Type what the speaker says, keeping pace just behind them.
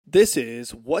This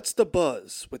is What's the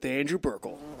Buzz with Andrew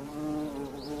Burkle.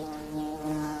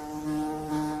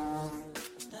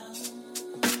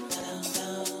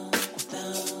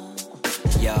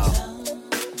 Yo,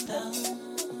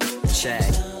 check.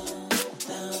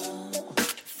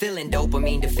 Feeling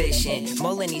dopamine deficient,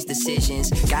 mulling these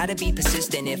decisions. Gotta be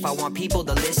persistent if I want people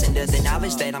to listen to the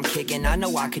knowledge that I'm kicking. I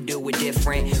know I could do it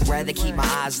different. Rather keep my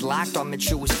eyes locked on my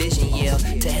truest vision, yeah.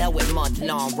 To hell with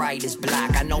month-long writer's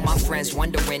block. I know my friends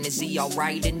wondering, is he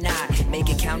alright or not? Make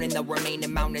it count in the remaining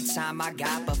amount of time I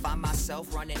got, but find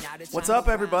myself running out of time. What's up,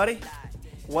 everybody?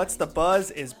 What's the Buzz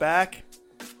is back.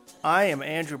 I am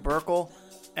Andrew Burkle,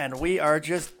 and we are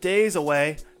just days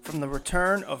away from the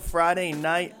return of Friday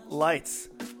Night Lights.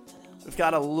 We've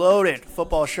got a loaded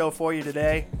football show for you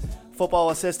today. Football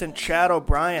assistant Chad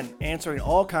O'Brien answering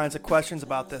all kinds of questions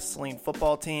about this Saline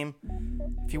football team.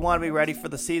 If you want to be ready for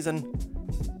the season,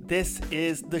 this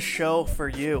is the show for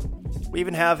you. We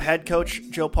even have head coach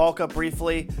Joe Palka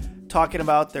briefly talking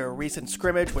about their recent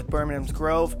scrimmage with Birmingham's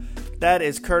Grove. That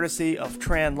is courtesy of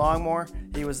Tran Longmore.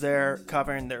 He was there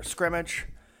covering their scrimmage.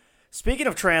 Speaking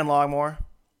of Tran Longmore,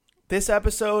 this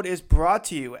episode is brought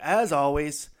to you, as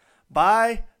always,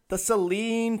 by the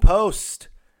Saline Post.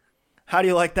 How do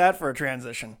you like that for a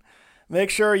transition? Make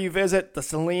sure you visit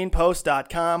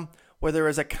thesalinepost.com, where there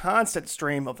is a constant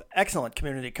stream of excellent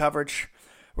community coverage.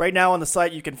 Right now on the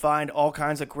site, you can find all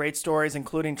kinds of great stories,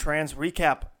 including Tran's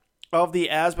recap of the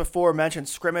as-before-mentioned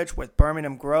scrimmage with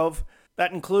Birmingham Grove.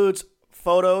 That includes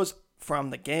photos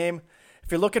from the game.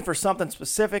 If you're looking for something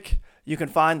specific, you can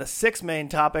find the 6 main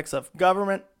topics of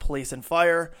government, police and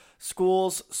fire,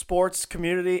 schools, sports,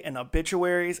 community, and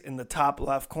obituaries in the top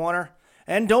left corner.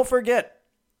 And don't forget,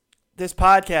 this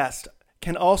podcast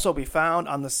can also be found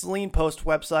on the Saline Post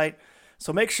website,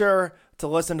 so make sure to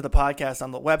listen to the podcast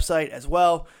on the website as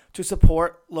well to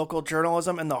support local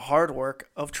journalism and the hard work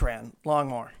of Tran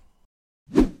Longmore.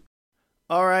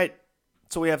 All right,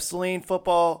 so we have Saline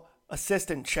football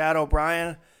assistant Chad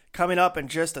O'Brien coming up in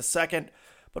just a second.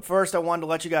 But first, I wanted to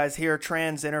let you guys hear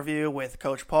Tran's interview with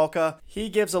Coach Palka. He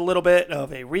gives a little bit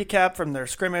of a recap from their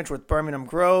scrimmage with Birmingham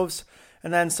Groves,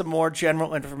 and then some more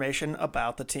general information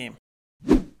about the team.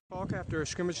 Palka, after a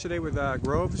scrimmage today with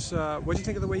Groves, what did you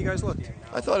think of the way you guys looked?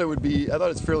 I thought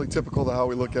it's fairly typical to how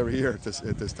we look every year at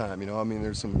this time. You know, I mean,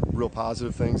 there's some real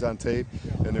positive things on tape,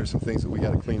 and there's some things that we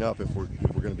got to clean up if we're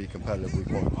going to be competitive week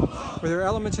one. Were there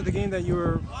elements of the game that you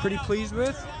were pretty pleased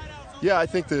with? Yeah, I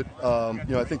think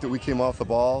that we came off the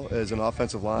ball as an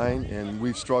offensive line, and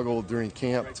we've struggled during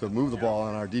camp to move the ball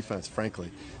on our defense,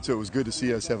 frankly. So it was good to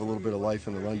see us have a little bit of life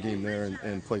in the run game there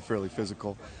and play fairly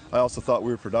physical. I also thought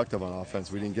we were productive on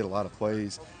offense. We didn't get a lot of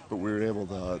plays, but we were able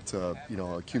to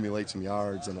accumulate some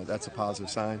yards, and that's a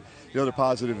positive sign. The other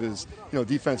positive is,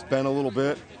 defense bent a little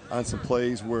bit on some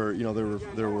plays where,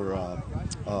 there were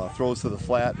throws to the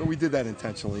flat, but we did that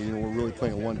intentionally. We're really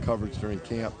playing one coverage during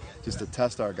camp just to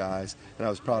test our guys, and I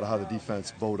was proud of how the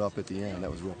defense bowed up at the end.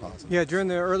 That was real positive. Yeah, during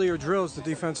the earlier drills, the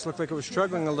defense looked like it was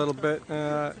struggling a little bit,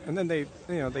 and then they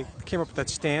came up with that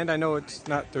stand. I know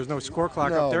there's no score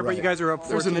clock up there, right. But you guys are up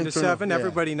 14-7. Yeah.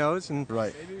 Everybody knows, and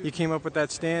right. You came up with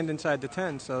that stand inside the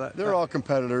 10. So they're all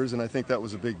competitors, and I think that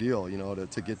was a big deal,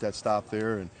 to get that stop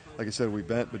there. And like I said, we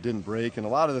bent but didn't break, and a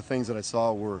lot of the things that I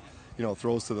saw were,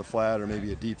 throws to the flat or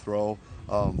maybe a deep throw.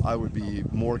 I would be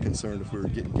more concerned if we were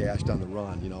getting gashed on the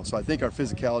run, So I think our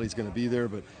physicality is going to be there,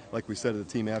 but like we said to the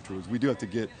team afterwards, we do have to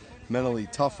get mentally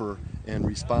tougher and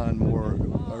respond more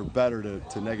or better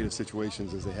to negative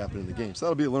situations as they happen in the game. So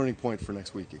that'll be a learning point for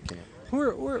next week at camp.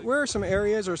 Where are some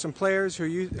areas or some players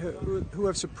who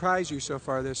have surprised you so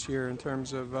far this year in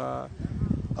terms of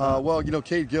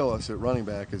Cade Gillis at running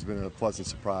back has been a pleasant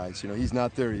surprise. He's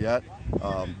not there yet,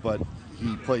 but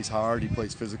he plays hard, he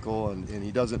plays physical, and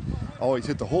he doesn't always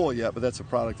hit the hole yet, but that's a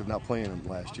product of not playing him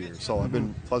last year. So I've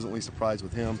been pleasantly surprised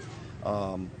with him.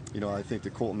 I think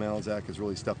that Colton Malinzak has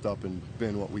really stepped up and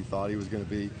been what we thought he was going to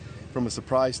be. From a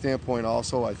surprise standpoint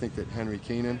also, I think that Henry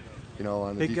Keenan,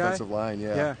 on the defensive line,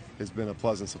 has been a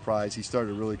pleasant surprise. He started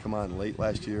to really come on late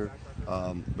last year,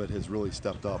 but has really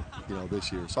stepped up,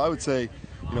 this year. So I would say,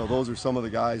 those are some of the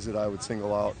guys that I would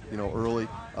single out, early.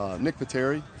 Nick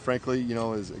Pateri, frankly,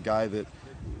 is a guy that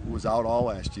was out all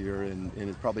last year and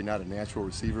is probably not a natural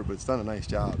receiver, but it's done a nice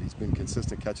job. He's been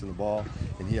consistent catching the ball,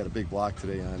 and he had a big block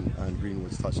today on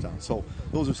Greenwood's touchdown. So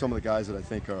those are some of the guys that I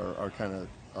think are kind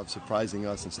of surprising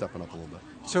us and stepping up a little bit.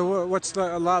 So what's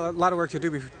a lot of work to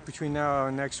do between now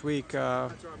and next week?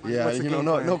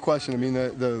 No question. I mean,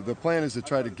 the plan is to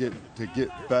try to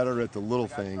get better at the little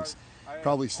things,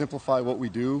 probably simplify what we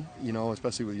do,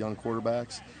 especially with young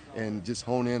quarterbacks, and just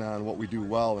hone in on what we do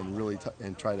well and really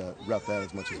and try to rep that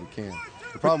as much as we can.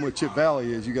 The problem with Chip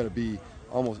Valley is you got to be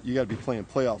playing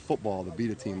playoff football to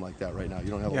beat a team like that right now. You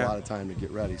don't have a lot of time to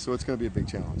get ready, so it's going to be a big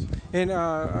challenge. And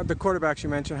the quarterbacks you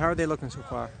mentioned, how are they looking so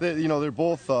far? They're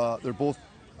both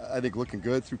I think looking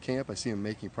good through camp. I see them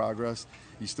making progress.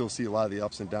 You still see a lot of the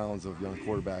ups and downs of young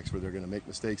quarterbacks where they're going to make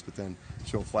mistakes, but then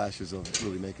show flashes of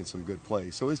really making some good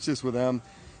plays. So it's just with them,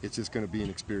 it's just going to be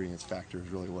an experience factor is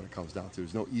really what it comes down to.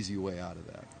 There's no easy way out of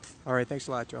that. All right, thanks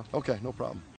a lot, Joe. Okay, no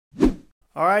problem.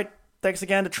 All right, thanks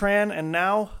again to Tran, and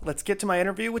now let's get to my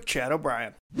interview with Chad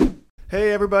O'Brien.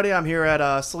 Hey everybody, I'm here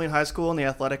at Saline High School in the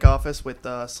athletic office with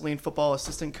Saline football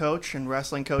assistant coach and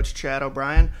wrestling coach Chad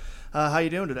O'Brien. How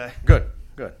you doing today? Good.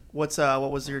 What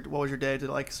was your day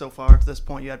like so far to this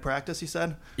point? You had practice, you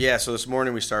said? Yeah, so this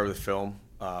morning we started with film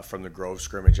from the Grove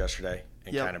scrimmage yesterday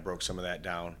and kind of broke some of that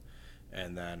down.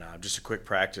 And then just a quick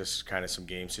practice, kind of some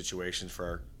game situations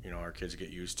for our kids to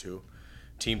get used to.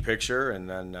 Team picture, and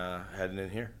then heading in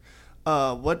here.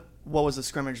 What was the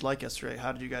scrimmage like yesterday?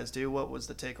 How did you guys do? What was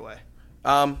the takeaway?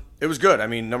 It was good. I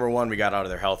mean, number one, we got out of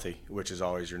there healthy, which is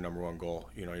always your number one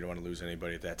goal. You don't want to lose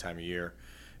anybody at that time of year.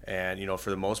 And,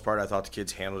 for the most part, I thought the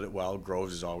kids handled it well.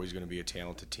 Groves is always going to be a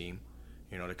talented team,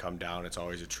 to come down. It's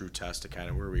always a true test to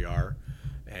kind of where we are.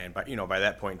 And, by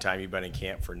that point in time, you've been in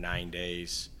camp for 9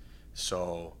 days.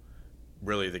 So,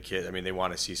 really, the kids, they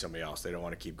want to see somebody else. They don't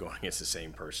want to keep going against the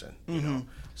same person, you know.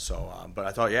 So, but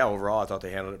I thought, overall, I thought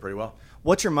they handled it pretty well.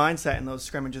 What's your mindset in those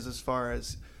scrimmages as far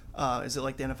as is it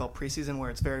like the NFL preseason where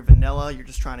it's very vanilla, you're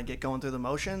just trying to get going through the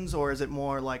motions, or is it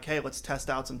more like, hey, let's test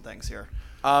out some things here?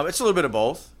 It's a little bit of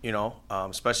both,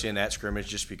 especially in that scrimmage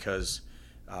just because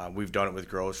we've done it with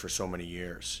Groves for so many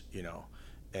years,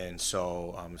 And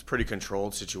so it's pretty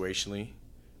controlled situationally,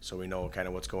 so we know kind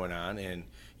of what's going on. And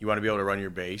you want to be able to run your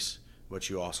base, but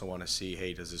you also want to see,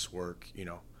 hey, does this work,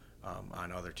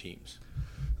 on other teams?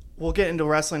 We'll get into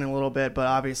wrestling in a little bit, but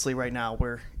obviously right now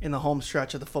we're in the home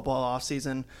stretch of the football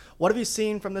offseason. What have you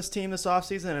seen from this team this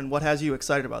offseason, and what has you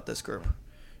excited about this group?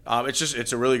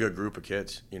 It's a really good group of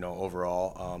kids,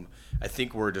 overall. I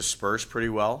think we're dispersed pretty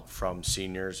well from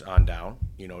seniors on down.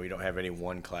 You don't have any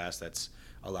one class that's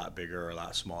a lot bigger or a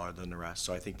lot smaller than the rest.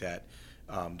 So I think that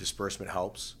disbursement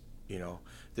helps.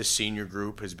 This senior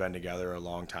group has been together a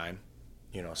long time,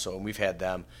 so we've had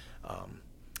them.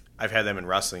 I've had them in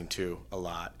wrestling too a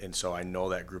lot, and so I know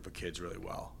that group of kids really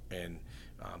well. And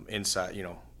inside,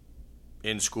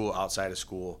 in school, outside of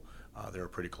school, they're a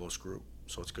pretty close group.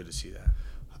 So it's good to see that.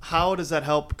 How does that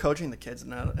help coaching the kids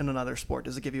in another sport?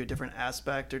 Does it give you a different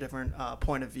aspect or different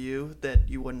point of view that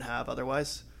you wouldn't have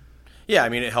otherwise? Yeah,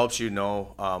 it helps you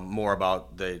know more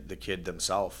about the kid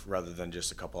themselves rather than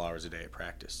just a couple hours a day at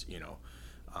practice.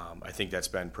 I think that's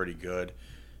been pretty good.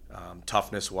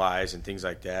 Toughness-wise and things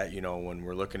like that, when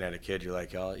we're looking at a kid, you're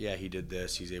like, oh, yeah, he did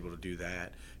this, he's able to do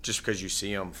that. Just because you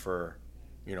see him for,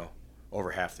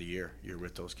 over half the year, you're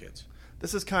with those kids.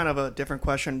 This is kind of a different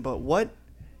question, but what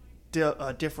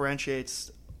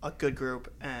differentiates a good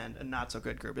group and a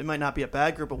not-so-good group? It might not be a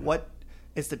bad group, but what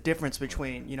is the difference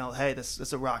between, hey, this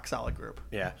is a rock-solid group?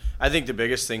 Yeah, I think the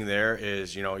biggest thing there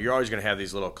is, you're always going to have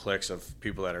these little cliques of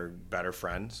people that are better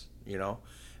friends,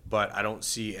 but I don't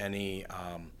see any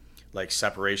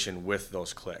separation with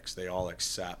those cliques. They all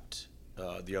accept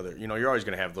the other. You're always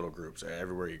going to have little groups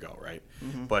everywhere you go, right?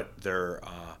 Mm-hmm. But they're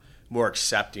more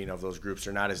accepting of those groups.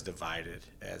 They're not as divided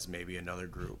as maybe another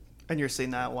group. And you're seeing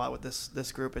that a lot with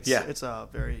this group. It's a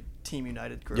very team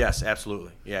united group. Yes,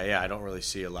 absolutely. Yeah. I don't really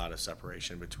see a lot of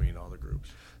separation between all the groups.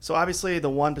 So obviously, the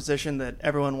one position that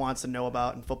everyone wants to know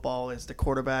about in football is the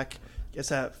quarterback.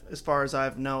 As far as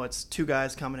I know, it's two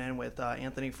guys coming in with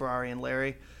Anthony Ferrari and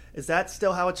Larry. Is that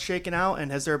still how it's shaken out?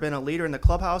 And has there been a leader in the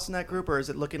clubhouse in that group, or is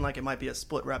it looking like it might be a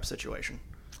split rep situation?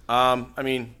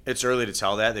 It's early to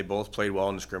tell that. They both played well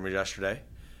in the scrimmage yesterday.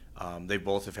 They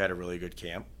both have had a really good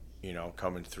camp,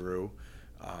 coming through,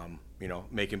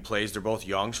 making plays. They're both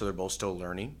young, so they're both still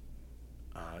learning,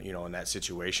 in that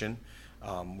situation.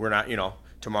 We're not,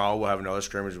 tomorrow we'll have another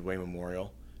scrimmage with Wayne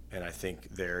Memorial, and I think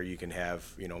there you can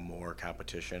have, more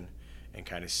competition and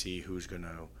kind of see who's going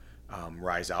to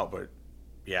rise out. But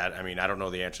yeah, I don't know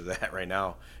the answer to that right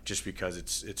now, just because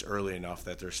it's early enough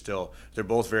that they're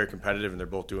both very competitive and they're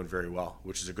both doing very well,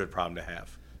 which is a good problem to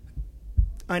have.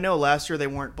 I know last year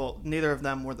neither of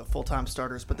them were the full-time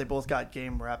starters, but they both got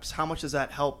game reps. How much does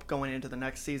that help going into the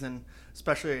next season,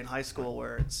 especially in high school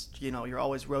where it's, you're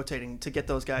always rotating to get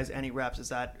those guys any reps? Is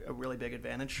that a really big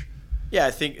advantage? Yeah,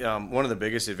 I think one of the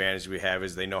biggest advantages we have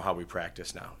is they know how we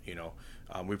practice now.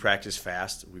 We practice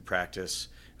fast. We practice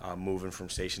moving from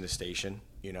station to station,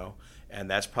 and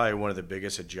that's probably one of the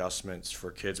biggest adjustments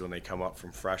for kids when they come up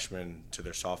from freshman to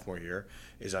their sophomore year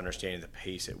is understanding the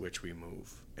pace at which we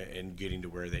move. and getting to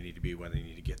where they need to be when they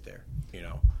need to get there,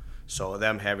 So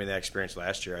them having that experience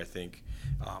last year, I think,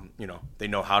 they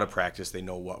know how to practice. They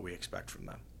know what we expect from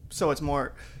them. So it's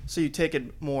more. So you take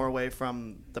it more away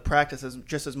from the practices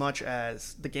just as much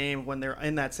as the game when they're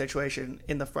in that situation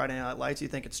in the Friday Night Lights. You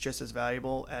think it's just as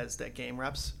valuable as that game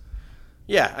reps?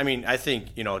 Yeah, I mean, I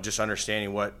think just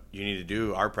understanding what you need to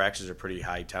do. Our practices are pretty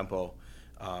high tempo.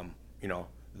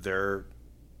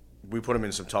 We put them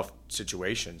in some tough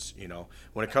situations.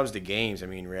 When it comes to games, I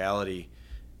mean, reality,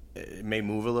 it may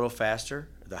move a little faster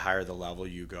the higher the level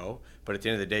you go, but at the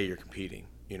end of the day, you're competing.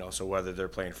 So whether they're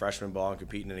playing freshman ball and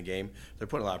competing in a game, they're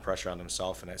putting a lot of pressure on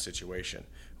themselves in that situation,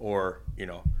 or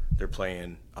they're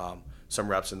playing some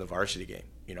reps in the varsity game.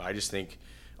 I just think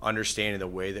understanding the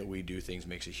way that we do things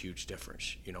makes a huge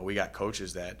difference. We got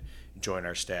coaches that join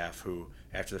our staff who,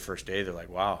 after the first day, they're like,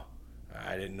 "Wow,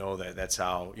 I didn't know that that's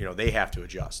how." They have to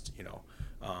adjust.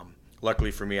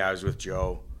 Luckily for me, I was with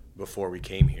Joe before we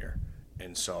came here.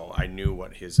 And so I knew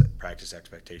what his practice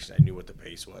expectations, I knew what the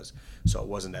pace was. So it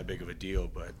wasn't that big of a deal.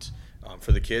 But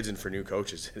for the kids and for new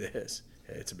coaches, it is.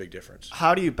 It's a big difference.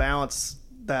 How do you balance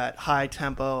that high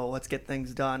tempo, let's get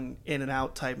things done in and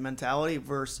out type mentality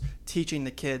versus teaching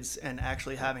the kids and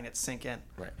actually having it sink in?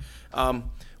 Right.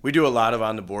 We do a lot of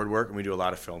on-the-board work, and we do a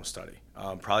lot of film study,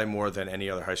 probably more than any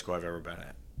other high school I've ever been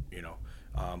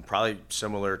at. Probably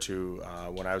similar to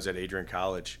when I was at Adrian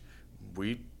College.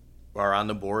 We are on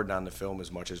the board and on the film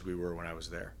as much as we were when I was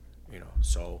there,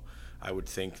 So I would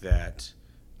think that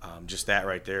just that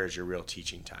right there is your real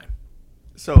teaching time.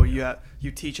 So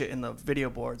you teach it in the video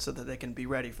board so that they can be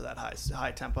ready for that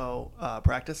high tempo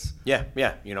practice. Yeah,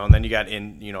 and then you got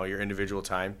your individual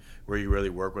time where you really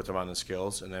work with them on the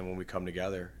skills, and then when we come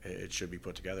together, it should be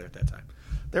put together at that time.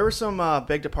 There were some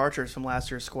big departures from last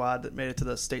year's squad that made it to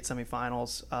the state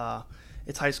semifinals.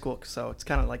 It's high school, so it's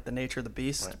kind of like the nature of the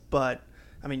beast, right. But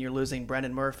I mean, you're losing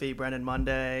Brendan Murphy, Brendan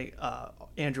Monday,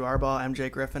 Andrew Arbaugh,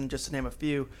 MJ Griffin, just to name a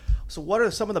few. So what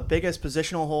are some of the biggest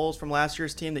positional holes from last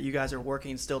year's team that you guys are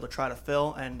working still to try to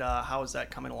fill, and how is that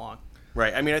coming along?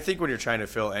 Right. I mean, I think when you're trying to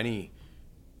fill any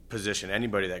position,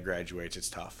 anybody that graduates, it's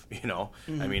tough,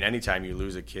 Mm-hmm. I mean, anytime you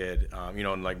lose a kid,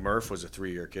 and like Murph was a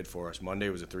 3-year kid for us. Monday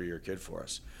was a 3-year kid for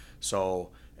us. So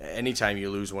anytime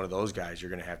you lose one of those guys, you're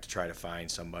going to have to try to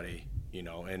find somebody,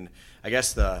 And I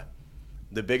guess the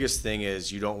biggest thing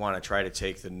is you don't want to try to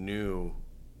take the new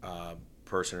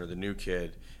person or the new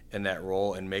kid in that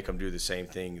role and make them do the same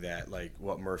thing that like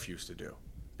what Murph used to do,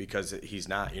 because he's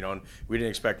not, and we didn't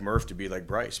expect Murph to be like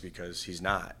Bryce because he's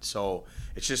not. So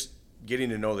it's just getting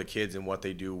to know the kids and what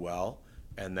they do well,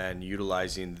 and then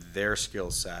utilizing their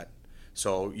skill set.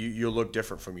 So you'll look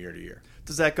different from year to year.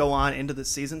 Does that go on into the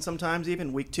season sometimes,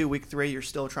 even week 2, week 3, you're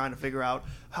still trying to figure out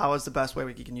how is the best way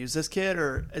we can use this kid,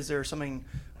 or is there something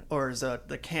 – or is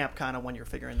the camp kind of when you're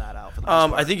figuring that out? For the most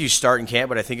part? I think you start in camp,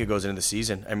 but I think it goes into the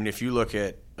season. I mean, if you look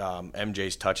at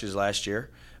MJ's touches last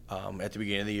year, at the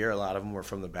beginning of the year, a lot of them were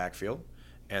from the backfield.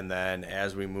 And then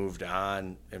as we moved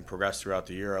on and progressed throughout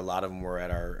the year, a lot of them were at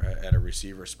a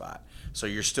receiver spot. So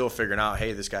you're still figuring out,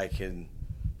 hey, this guy can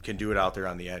do it out there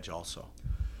on the edge also.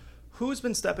 Who's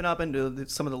been stepping up into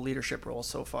some of the leadership roles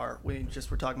so far? We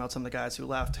were talking about some of the guys who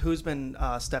left. Who's been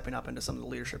stepping up into some of the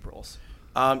leadership roles?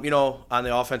 On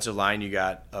the offensive line, you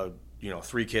got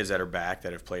 3 kids that are back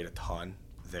that have played a ton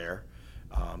there.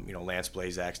 Lance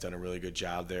Blazak's done a really good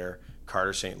job there.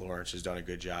 Carter St. Lawrence has done a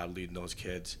good job leading those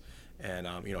kids. And,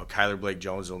 Kyler Blake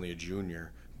Jones is only a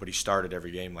junior, but he started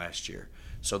every game last year.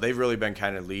 So they've really been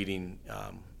kind of leading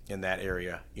in that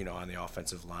area, on the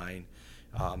offensive line.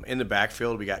 In the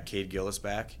backfield, we got Cade Gillis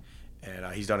back, and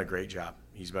he's done a great job.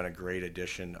 He's been a great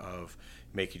addition of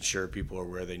making sure people are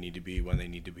where they need to be when they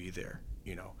need to be there,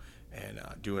 and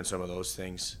doing some of those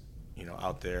things,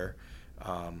 out there.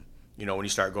 When you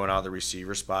start going out of the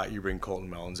receiver spot, you bring Colton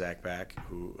Melanzak back,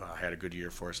 who had a good year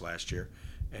for us last year.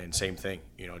 And same thing,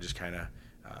 just kind of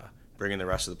bringing the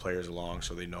rest of the players along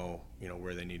so they know,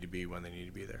 where they need to be when they need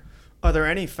to be there. Are there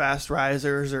any fast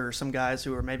risers or some guys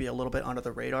who are maybe a little bit under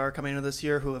the radar coming into this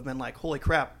year who have been like, holy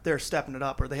crap, they're stepping it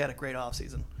up, or they had a great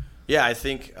offseason? Yeah, I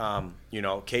think,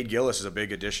 Cade Gillis is a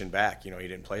big addition back. He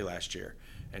didn't play last year.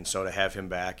 And so to have him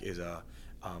back is a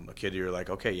kid you're like,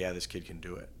 okay, yeah, this kid can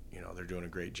do it. They're doing a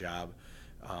great job.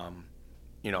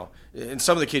 And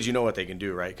some of the kids, what they can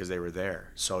do, right, because they were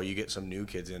there. So you get some new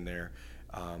kids in there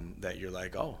that you're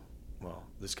like, oh, well,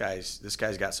 this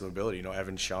guy's got some ability.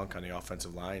 Evan Shunk on the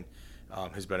offensive line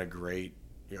has been a great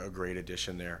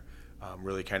addition there.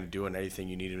 Really kind of doing anything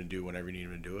you need him to do whenever you need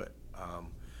him to do it.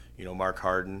 Mark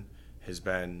Harden has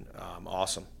been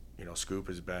awesome. Scoop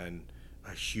has been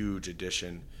a huge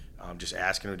addition. Just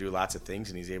asking him to do lots of things,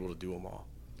 and he's able to do them all.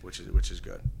 which is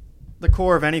good. The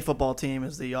core of any football team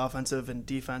is the offensive and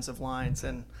defensive lines,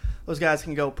 and those guys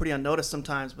can go pretty unnoticed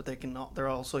sometimes, but they're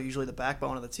also usually the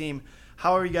backbone of the team.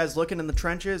 How are you guys looking in the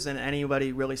trenches, and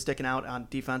anybody really sticking out on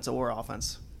defense or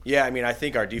offense? Yeah, I mean, I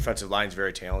think our defensive line is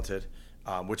very talented,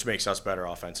 which makes us better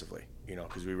offensively,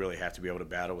 because we really have to be able to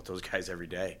battle with those guys every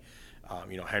day.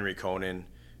 Henry Conan,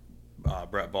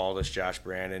 Brett Baldus, Josh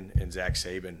Brandon, and Zach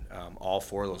Saban, all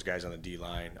four of those guys on the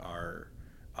D-line are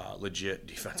legit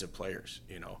defensive players,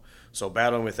 So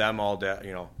battling with them all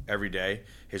day, every day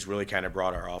has really kind of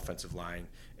brought our offensive line.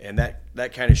 And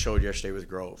that kind of showed yesterday with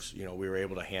Groves. We were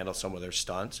able to handle some of their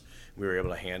stunts. We were able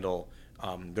to handle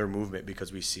their movement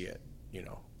because we see it,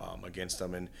 against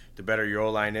them. And the better your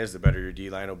O-line is, the better your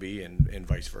D-line will be, and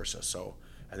vice versa. So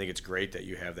I think it's great that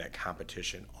you have that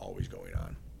competition always going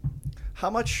on. How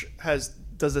much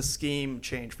does the scheme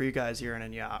change for you guys year in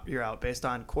and year out based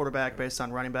on quarterback, based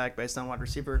on running back, based on wide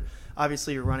receiver?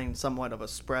 Obviously, you're running somewhat of a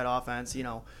spread offense.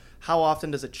 How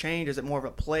often does it change? Is it more of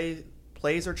a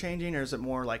plays are changing, or is it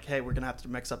more like, hey, we're going to have to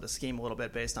mix up the scheme a little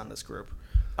bit based on this group?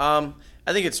 I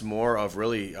think it's more of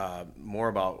really more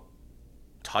about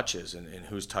touches and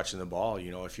who's touching the ball.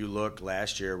 If you look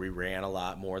last year, we ran a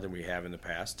lot more than we have in the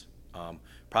past,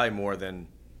 probably more than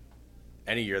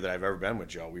any year that I've ever been with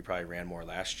Joe. We probably ran more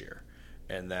last year.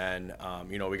 And then,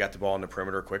 we got the ball in the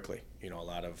perimeter quickly, a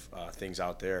lot of things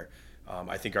out there.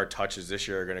 I think our touches this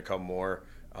year are going to come more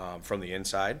from the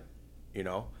inside,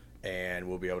 and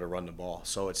we'll be able to run the ball.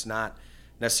 So it's not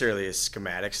necessarily a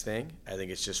schematics thing. I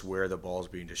think it's just where the ball is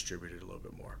being distributed a little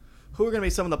bit more. Who are going to be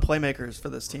some of the playmakers for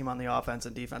this team on the offense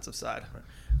and defensive side?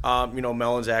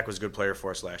 Melanzak was a good player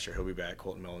for us last year. He'll be back,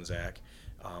 Colton Melanzak.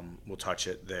 We'll touch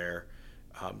it there.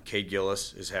 Cade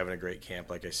Gillis is having a great camp,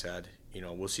 like I said.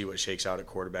 We'll see what shakes out at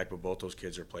quarterback, but both those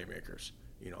kids are playmakers,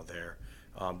 there.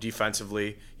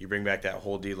 Defensively, you bring back that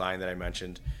whole D-line that I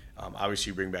mentioned.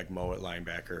 Obviously, you bring back Mo at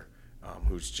linebacker,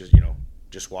 who's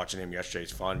just watching him yesterday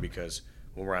is fun because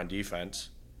when we're on defense,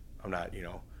 I'm not,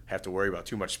 have to worry about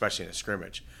too much, especially in a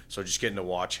scrimmage. So just getting to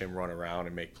watch him run around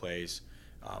and make plays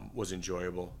was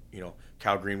enjoyable.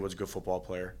 Cal Greenwood's a good football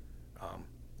player.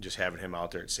 Just having him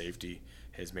out there at safety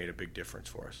has made a big difference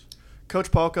for us.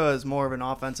 Coach Polka is more of an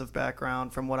offensive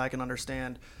background, from what I can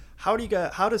understand. How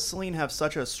does Saline have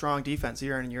such a strong defense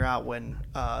year in and year out when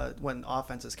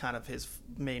offense is kind of his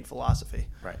main philosophy?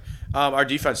 Right. Our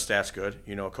defense staff's good.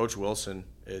 Coach Wilson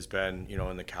has been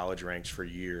in the college ranks for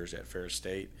years at Ferris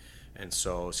State, and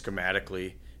so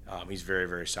schematically he's very,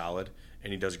 very solid,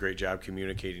 and he does a great job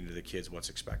communicating to the kids what's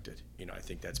expected. I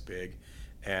think that's big,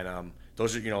 and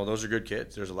those are good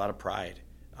kids. There's a lot of pride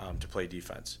to play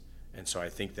defense. And so I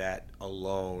think that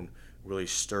alone really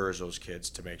stirs those kids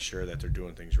to make sure that they're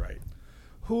doing things right.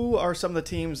 Who are some of the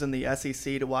teams in the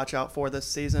SEC to watch out for this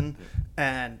season?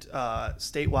 And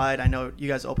statewide, I know you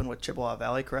guys opened with Chippewa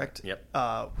Valley, correct? Yep.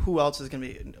 Who else is going to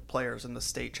be players in the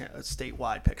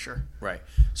statewide picture? Right.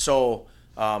 So,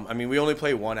 we only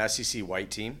play one SEC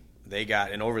white team.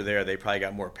 And over there, they probably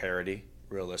got more parity,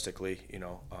 realistically.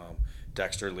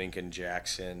 Dexter, Lincoln,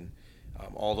 Jackson,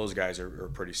 all those guys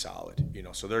are pretty solid,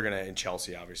 So they're going to, in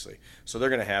Chelsea, obviously. So they're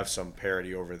going to have some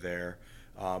parity over there.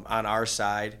 On our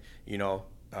side, in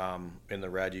the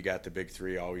red, you got the big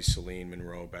three, always Saline,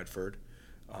 Monroe, Bedford.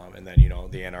 And then,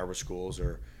 the Ann Arbor schools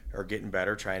are getting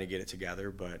better, trying to get it together.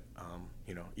 But,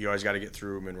 you always got to get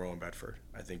through Monroe and Bedford.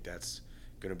 I think that's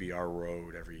going to be our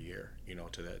road every year,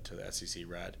 to the SEC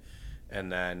red.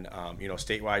 And then,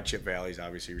 statewide, Chip Valley's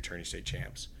obviously returning state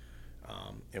champs.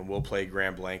 And we'll play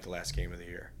Grand Blanc the last game of the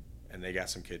year. And they got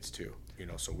some kids too,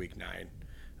 so week 9,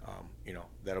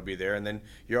 that'll be there. And then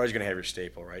you're always going to have your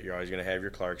staple, right? You're always going to have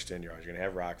your Clarkston. You're always going to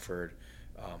have Rockford,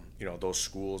 those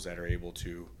schools that are able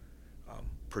to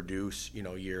produce,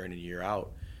 year in and year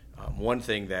out. One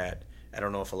thing that I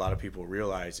don't know if a lot of people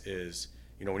realize is,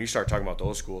 when you start talking about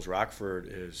those schools, Rockford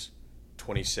is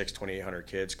 2,800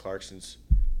 kids. Clarkston's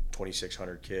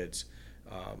 2,600 kids.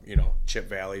 Chip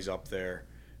Valley's up there.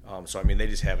 So they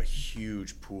just have a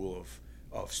huge pool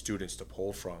of students to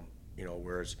pull from,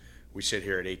 whereas we sit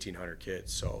here at 1,800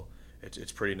 kids. So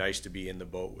it's pretty nice to be in the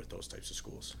boat with those types of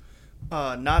schools.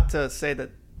 Not to say that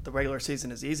the regular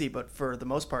season is easy, but for the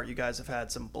most part, you guys have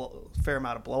had some fair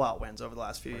amount of blowout wins over the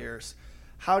last few years.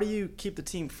 How do you keep the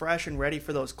team fresh and ready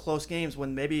for those close games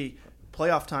when maybe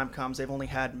playoff time comes, they've only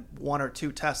had 1 or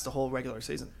 2 tests the whole regular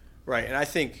season? Right, and I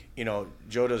think,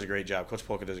 Joe does a great job. Coach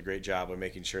Polka does a great job of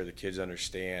making sure the kids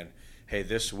understand, hey,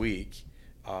 this week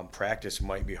practice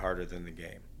might be harder than the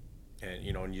game. And,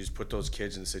 and you just put those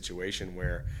kids in a situation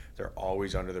where they're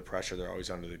always under the pressure, they're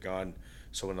always under the gun.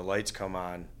 So when the lights come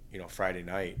on, Friday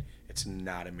night, it's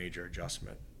not a major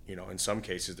adjustment. In some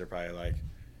cases, they're probably like,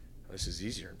 this is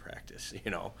easier in practice.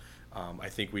 I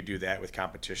think we do that with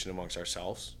competition amongst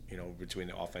ourselves, between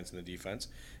the offense and the defense.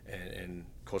 And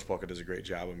Coach Polka does a great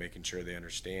job of making sure they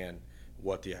understand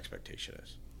what the expectation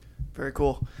is. Very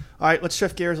cool. All right, let's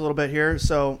shift gears a little bit here.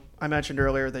 So I mentioned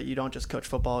earlier that you don't just coach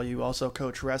football, you also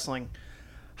coach wrestling.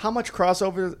 How much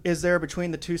crossover is there between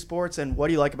the two sports, and what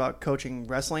do you like about coaching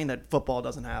wrestling that football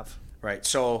doesn't have? Right.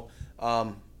 So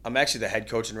I'm actually the head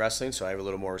coach in wrestling, so I have a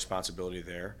little more responsibility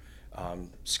there.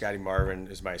 Scotty Marvin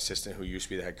is my assistant, who used to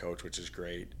be the head coach, which is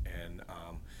great. And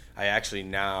I actually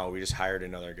we just hired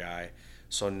another guy.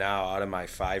 So now out of my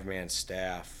 5-man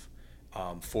staff,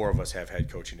 4 of us have head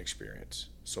coaching experience.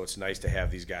 So it's nice to have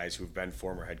these guys who've been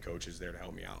former head coaches there to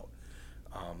help me out.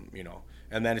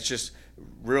 And then it's just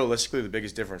realistically the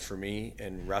biggest difference for me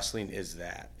in wrestling is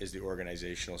the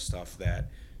organizational stuff that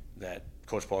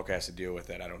Coach Polka has to deal with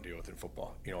that I don't deal with in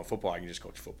football. In football I can just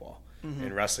coach football. Mm-hmm.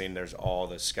 In wrestling there's all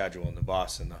the schedule and the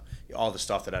bus and all the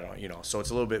stuff that I don't, so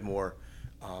it's a little bit more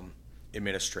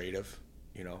administrative.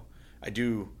 I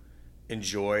do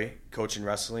enjoy coaching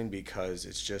wrestling because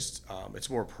it's just it's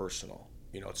more personal.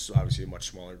 It's obviously a much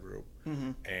smaller group,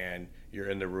 mm-hmm. and you're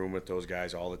in the room with those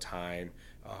guys all the time.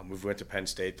 We've went to Penn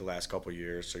State the last couple of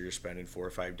years, so you're spending 4 or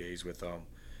 5 days with them.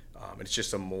 It's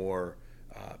just a more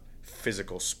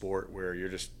physical sport where you're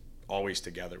just always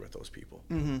together with those people.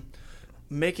 Mm-hmm.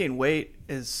 Making weight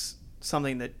is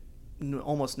something that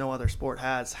almost no other sport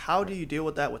has. How do you deal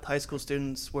with that with high school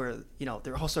students where,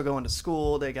 they're also going to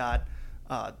school, they got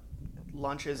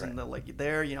lunches, right.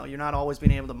 And you're not always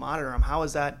being able to monitor them. How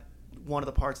is that one of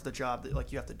the parts of the job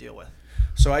that you have to deal with?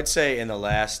 So I'd say in the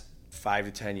last 5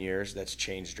 to 10 years, that's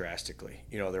changed drastically.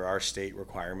 There are state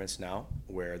requirements now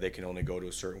where they can only go to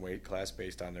a certain weight class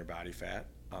based on their body fat.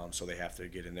 So they have to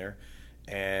get in there.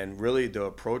 And really the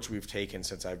approach we've taken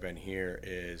since I've been here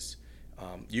is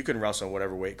you can wrestle in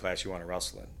whatever weight class you want to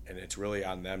wrestle in, and it's really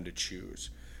on them to choose.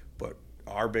 But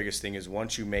our biggest thing is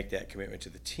once you make that commitment to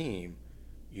the team,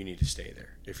 you need to stay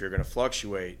there. If you're going to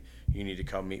fluctuate, you need to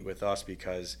come meet with us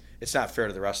because it's not fair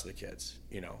to the rest of the kids,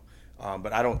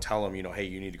 But I don't tell them, hey,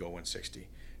 you need to go 160.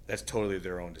 That's totally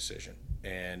their own decision.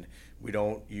 And we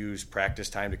don't use practice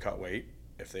time to cut weight.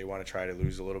 If they want to try to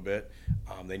lose a little bit,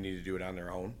 they need to do it on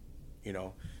their own.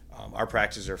 Our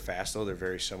practices are fast, though. They're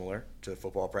very similar to the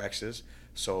football practices.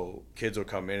 So kids will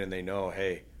come in and they know,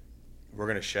 hey, we're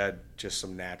going to shed just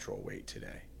some natural weight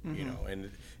today, mm-hmm.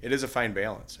 And it is a fine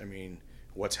balance. I mean,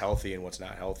 what's healthy and what's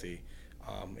not healthy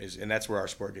and that's where our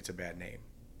sport gets a bad name,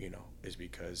 is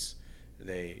because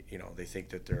they think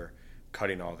that they're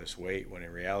cutting all this weight when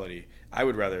in reality, I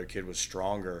would rather a kid was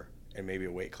stronger and maybe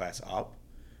a weight class up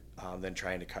than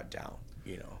trying to cut down,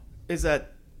 Is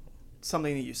that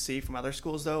something that you see from other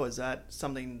schools, though? Is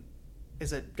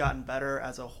it gotten better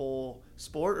as a whole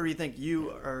sport, or do you think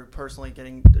you are personally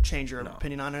getting to change your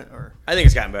opinion on it? Or I think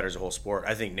it's gotten better as a whole sport.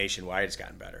 I think nationwide it's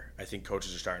gotten better. I think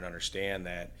coaches are starting to understand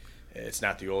that it's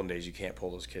not the olden days. You can't pull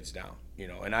those kids down,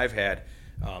 And I've had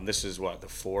this is the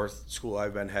 4th school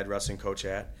I've been head wrestling coach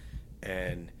at,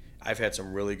 and I've had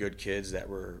some really good kids that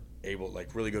were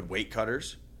really good weight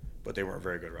cutters, but they weren't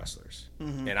very good wrestlers.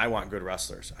 Mm-hmm. And I want good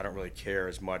wrestlers. I don't really care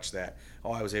as much that,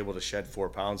 I was able to shed 4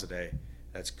 pounds a day.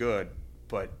 That's good,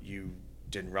 but you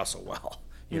didn't wrestle well.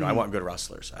 Mm-hmm. I want good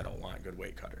wrestlers. I don't want good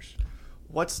weight cutters.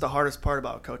 What's the hardest part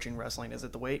about coaching wrestling? Is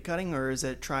it the weight cutting, or is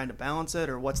it trying to balance it,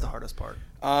 or what's the hardest part?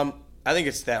 I think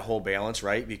it's that whole balance,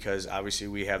 right? Because obviously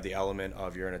we have the element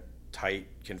of you're in a tight,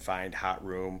 confined, hot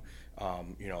room,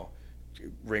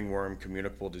 ringworm,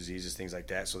 communicable diseases, things like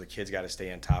that. So the kids got to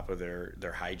stay on top of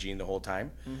their hygiene the whole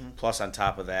time. Mm-hmm. Plus on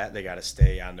top of that, they got to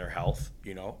stay on their health,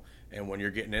 And when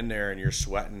you're getting in there and you're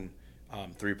sweating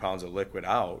 3 pounds of liquid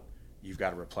out, you've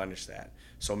got to replenish that.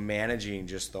 So managing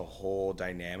just the whole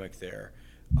dynamic there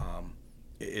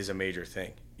is a major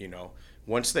thing,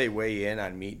 Once they weigh in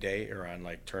on meet day or on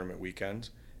tournament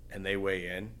weekends and they weigh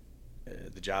in,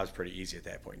 the job's pretty easy at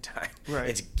that point in time. Right.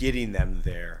 It's getting them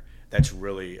there. That's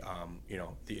really,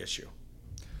 the issue.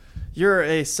 You're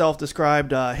a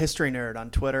self-described history nerd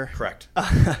on Twitter. Correct.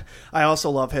 I also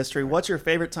love history. What's your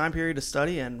favorite time period to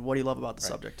study, and what do you love about the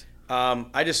subject?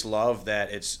 I just love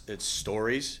that it's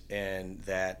stories and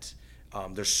that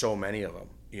there's so many of them,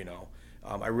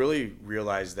 I really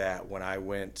realized that when I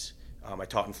went, I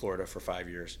taught in Florida for 5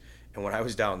 years, and when I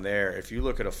was down there, if you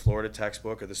look at a Florida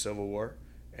textbook of the Civil War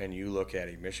and you look at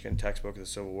a Michigan textbook of the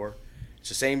Civil War, it's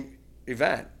the same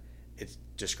event. It's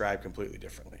described completely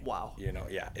differently. Wow.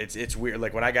 Yeah, it's weird.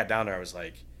 Like when I got down there, I was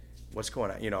like, what's going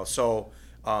on? So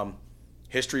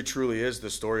history truly is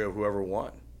the story of whoever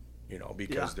won,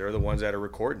 because they're the ones that are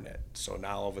recording it. So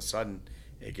now all of a sudden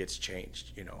it gets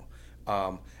changed,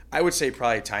 I would say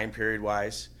probably time period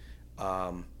wise,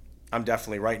 I'm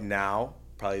definitely right now,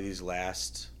 probably these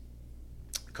last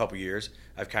couple years,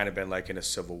 I've kind of been like in a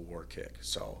Civil War kick.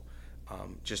 So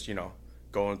just,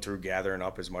 going through, gathering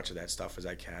up as much of that stuff as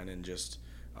I can, and just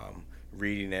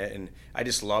reading it. And I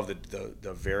just love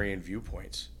the varying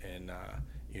viewpoints, and,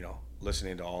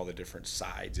 listening to all the different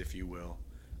sides, if you will,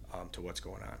 to what's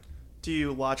going on. Do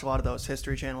you watch a lot of those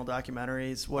History Channel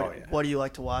documentaries? What do you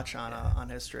like to watch on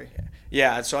history?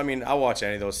 Yeah, so I'll watch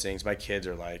any of those things. My kids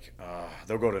are like,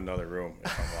 they'll go to another room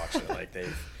if I'm watching it. Like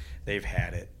they've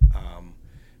had it.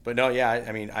 But no, yeah,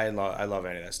 I love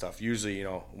any of that stuff. Usually,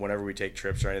 whenever we take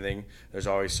trips or anything, there's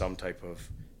always some type of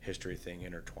history thing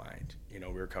intertwined. We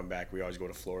were coming back. We always go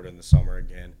to Florida in the summer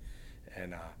again,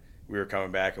 and we were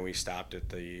coming back and we stopped at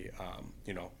the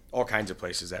all kinds of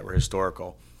places that were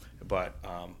historical. But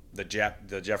the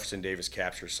Jefferson Davis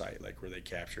capture site, like where they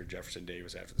captured Jefferson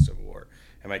Davis after the Civil War,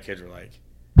 and my kids were like,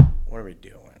 "What are we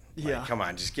doing? Like, come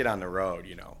on, just get on the road,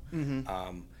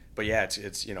 Mm-hmm. But yeah, it's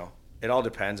it all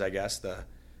depends, I guess,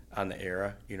 on the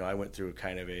era. I went through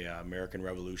kind of a American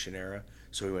Revolution era,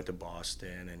 so we went to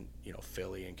Boston and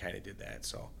Philly and kind of did that.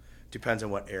 So it depends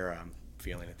on what era I'm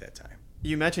feeling at that time.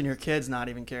 You mentioned your kids not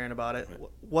even caring about it.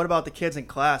 What about the kids in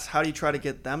class? How do you try to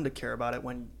get them to care about it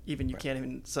when even you can't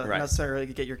even necessarily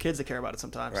get your kids to care about it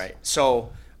sometimes? Right.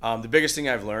 So the biggest thing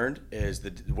I've learned is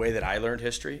the way that I learned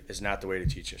history is not the way to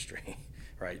teach history.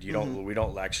 Right. We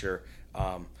don't lecture.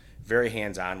 Very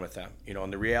hands-on with them.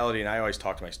 And the reality, and I always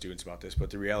talk to my students about this, but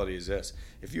the reality is this: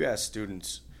 if you ask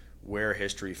students where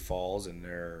history falls in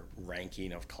their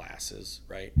ranking of classes,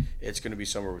 right, it's going to be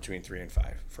somewhere between 3 and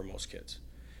 5 for most kids.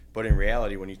 But in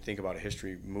reality, when you think about a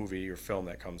history movie or film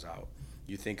that comes out,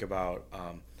 you think about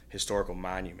historical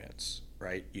monuments,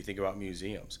 right? You think about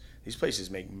museums. These places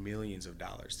make millions of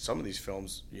dollars. Some of these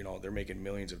films, they're making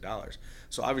millions of dollars.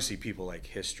 So obviously people like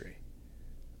history.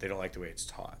 They don't like the way it's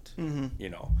taught,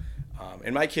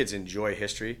 and my kids enjoy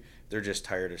history. They're just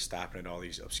tired of stopping at all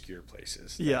these obscure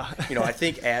places. Yeah. I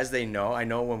think as they know, I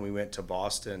know when we went to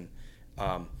Boston,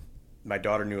 my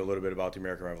daughter knew a little bit about the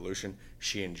American Revolution.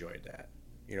 She enjoyed that.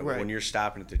 Right. When you're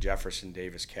stopping at the Jefferson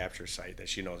Davis capture site that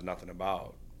she knows nothing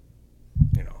about,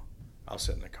 I'll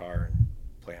sit in the car and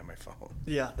play on my phone.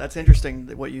 Yeah, that's interesting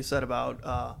what you said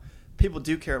about people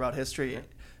do care about history.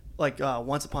 Like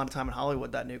Once Upon a Time in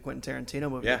Hollywood, that new Quentin Tarantino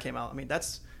movie that came out.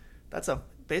 That's a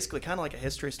basically kind of like a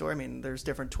history story. There's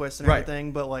different twists and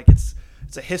everything, but like it's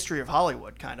a history of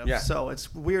Hollywood kind of. Yeah. So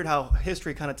it's weird how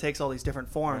history kind of takes all these different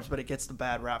forms, but it gets the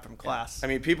bad rap from class.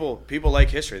 People like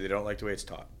history. They don't like the way it's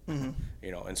taught.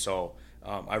 Mm-hmm. And so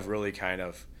I've really kind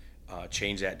of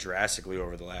changed that drastically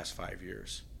over the last 5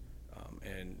 years,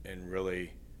 and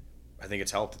really, I think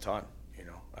it's helped a ton.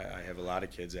 I have a lot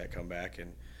of kids that come back,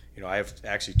 and I have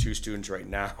actually 2 students right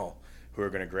now who are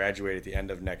going to graduate at the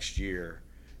end of next year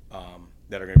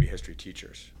that are going to be history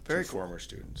teachers. Very 2 cool. former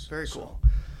students. Very cool.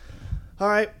 All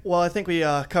right. Well, I think we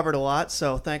covered a lot.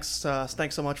 So thanks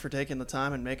so much for taking the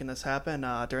time and making this happen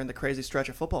during the crazy stretch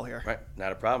of football here. Right.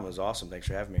 Not a problem. It was awesome. Thanks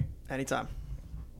for having me. Anytime.